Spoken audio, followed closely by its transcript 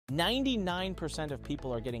99% of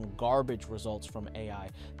people are getting garbage results from AI,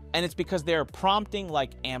 and it's because they're prompting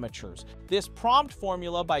like amateurs. This prompt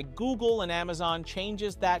formula by Google and Amazon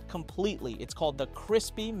changes that completely. It's called the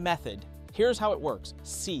crispy method. Here's how it works.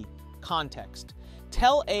 C, context.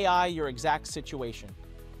 Tell AI your exact situation,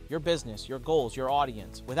 your business, your goals, your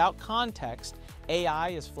audience. Without context, AI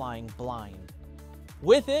is flying blind.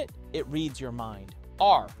 With it, it reads your mind.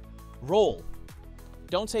 R, role.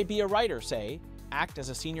 Don't say be a writer, say act as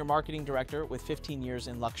a senior marketing director with 15 years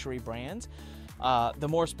in luxury brands. The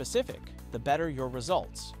more specific, the better your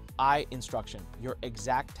results. I, instruction, your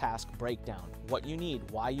exact task breakdown, what you need,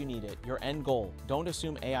 why you need it, your end goal. Don't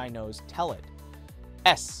assume AI knows, tell it.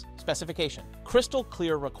 S, specification, crystal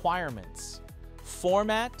clear requirements.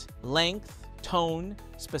 Format, length, tone,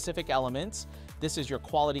 specific elements. This is your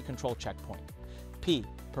quality control checkpoint. P,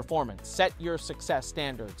 performance, set your success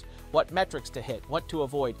standards. What metrics to hit, what to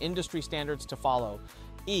avoid, industry standards to follow.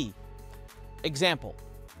 E, example,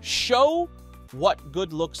 show what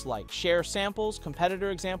good looks like. Share samples,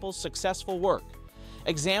 competitor examples, successful work.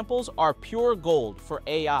 Examples are pure gold for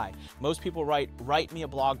AI. Most people write me a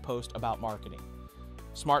blog post about marketing.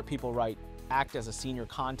 Smart people write, act as a senior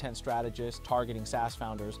content strategist targeting SaaS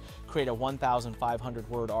founders, create a 1,500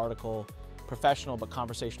 word article, professional but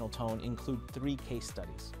conversational tone, include 3 case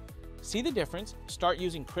studies. See the difference? Start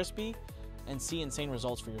using Crispy and see insane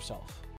results for yourself.